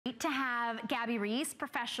to have Gabby Reece,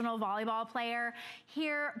 professional volleyball player,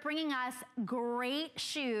 here bringing us great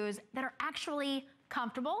shoes that are actually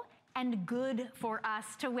comfortable and good for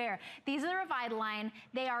us to wear. These are the REVITALIGN.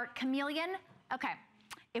 They are Chameleon. Okay,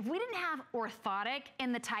 if we didn't have orthotic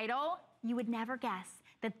in the title, you would never guess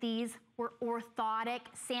that these were orthotic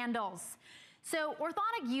sandals. So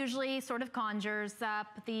orthotic usually sort of conjures up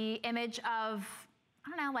the image of, I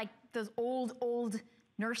don't know, like those old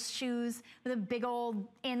nurse shoes with a big old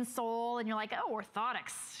insole, and you're like, oh,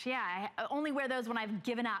 orthotics. Yeah, I only wear those when I've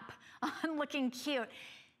given up on looking cute.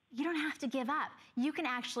 You don't have to give up. You can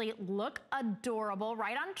actually look adorable,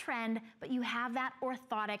 right on trend, but you have that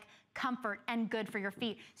orthotic comfort and good for your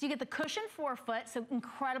feet. So you get the cushioned forefoot, so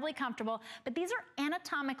incredibly comfortable, but these are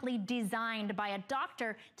anatomically designed by a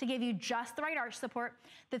doctor to give you just the right arch support.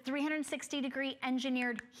 The 360-degree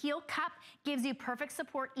engineered heel cup gives you perfect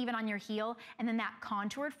support even on your heel, and then that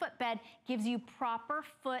contoured footbed gives you proper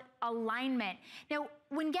foot alignment. Now,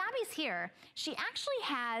 when Gabby's here, she actually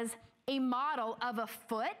has a model of a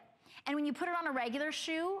foot, and when you put it on a regular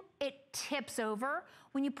shoe, it tips over.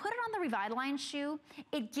 When you put it on the REVITALIGN shoe,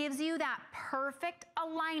 it gives you that perfect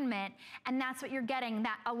alignment, and that's what you're getting,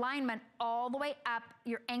 that alignment all the way up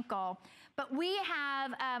your ankle. But we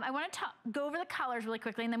have, I want to go over the colors really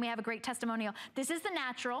quickly, and then we have a great testimonial. This is the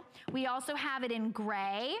natural. We also have it in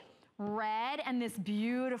gray, red, and this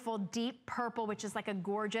beautiful deep purple, which is like a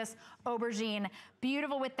gorgeous aubergine.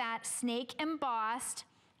 Beautiful with that snake embossed,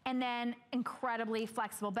 and then incredibly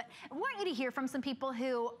flexible. But I want you to hear from some people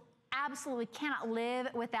who absolutely cannot live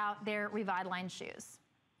without their REVITALIGN shoes.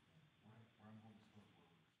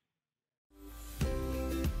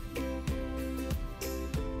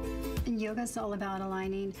 Yoga is all about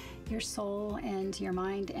aligning your soul and your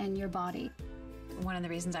mind and your body. One of the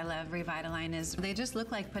reasons I love REVITALIGN is they just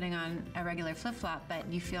look like putting on a regular flip-flop, but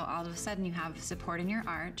you feel all of a sudden you have support in your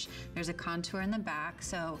arch. There's a contour in the back,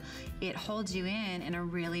 so it holds you in a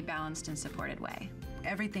really balanced and supported way.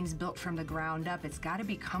 Everything's built from the ground up. It's got to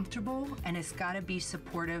be comfortable, and it's got to be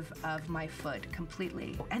supportive of my foot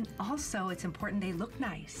completely. And also, it's important they look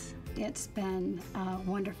nice. It's been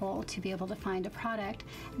wonderful to be able to find a product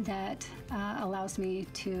that allows me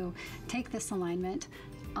to take this alignment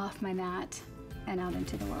off my mat and out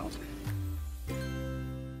into the world.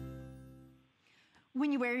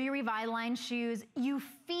 When you wear your REVITALIGN shoes, you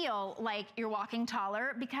feel like you're walking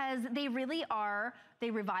taller because they really are, they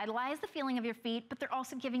revitalize the feeling of your feet, but they're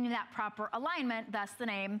also giving you that proper alignment, thus the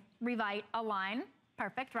name REVITALIGN.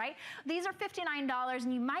 Perfect, right? These are $59,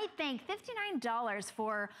 and you might think $59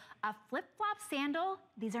 for a flip-flop sandal.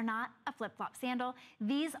 These are not a flip-flop sandal.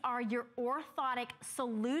 These are your orthotic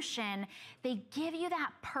solution. They give you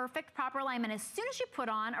that perfect proper alignment. As soon as you put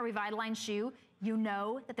on a REVITALIGN shoe, you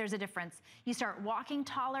know that there's a difference. You start walking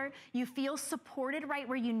taller, you feel supported right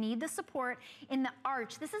where you need the support in the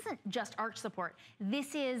arch. This isn't just arch support.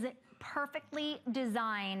 This is perfectly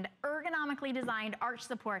designed, ergonomically designed arch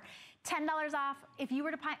support. $10 off. If you were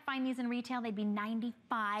to find these in retail, they'd be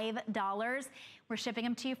 $95. We're shipping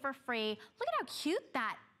them to you for free. Look at how cute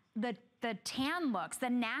that the tan looks, the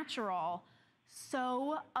natural.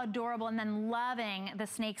 So adorable, and then loving the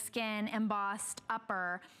snakeskin embossed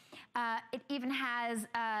upper. It even has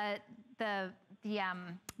the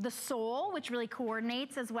sole, which really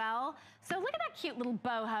coordinates as well. So look at that cute little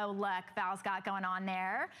boho look Val's got going on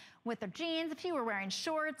there with her jeans. If you were wearing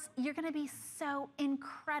shorts, you're gonna be so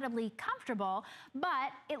incredibly comfortable,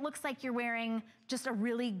 but it looks like you're wearing just a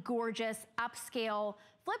really gorgeous upscale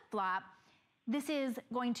flip-flop. This is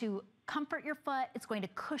going to comfort your foot, it's going to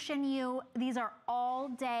cushion you. These are all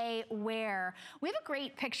day wear. We have a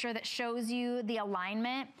great picture that shows you the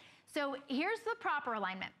alignment. So here's the proper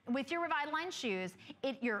alignment. With your REVITALIGN shoes,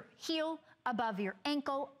 your heel above your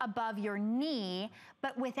ankle, above your knee,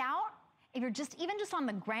 but without, if you're even just on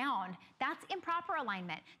the ground, that's improper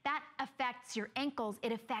alignment. That affects your ankles,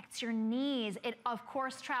 it affects your knees. It of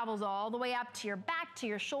course travels all the way up to your back, to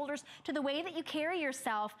your shoulders, to the way that you carry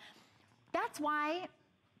yourself. That's why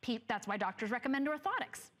doctors recommend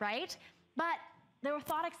orthotics, right? But the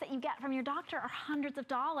orthotics that you get from your doctor are hundreds of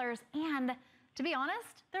dollars, and to be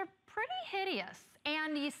honest, they're pretty hideous.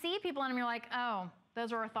 And you see people in them, you're like, oh,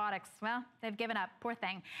 those are orthotics. Well, they've given up, poor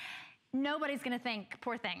thing. Nobody's gonna think,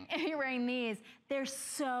 poor thing, if you're wearing these. They're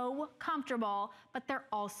so comfortable, but they're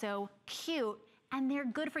also cute, and they're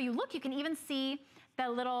good for you. Look, you can even see the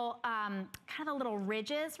little, kind of the little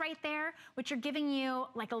ridges right there, which are giving you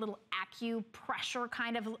like a little acupressure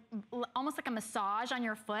kind of, almost like a massage on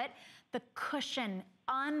your foot. The cushion,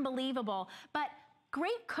 unbelievable. But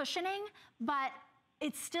great cushioning, but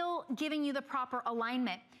it's still giving you the proper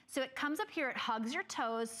alignment. So it comes up here, it hugs your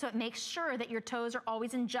toes, so it makes sure that your toes are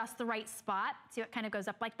always in just the right spot. See, it kind of goes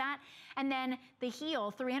up like that. And then the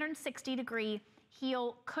heel, 360-degree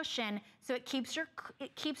heel cushion, so it keeps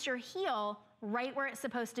your heel right where it's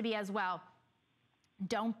supposed to be as well.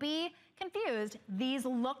 Don't be confused. These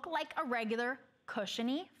look like a regular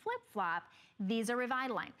cushiony flip-flop. These are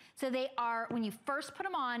REVITALIGN. So they are, when you first put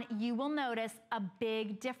them on, you will notice a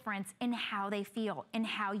big difference in how they feel, in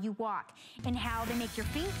how you walk, in how they make your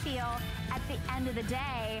feet feel at the end of the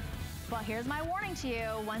day. Well, here's my warning to you.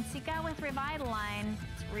 Once you go with REVITALIGN,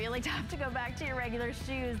 it's really tough to go back to your regular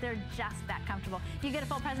shoes. They're just that comfortable. You get a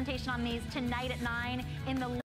full presentation on these tonight at 9 in the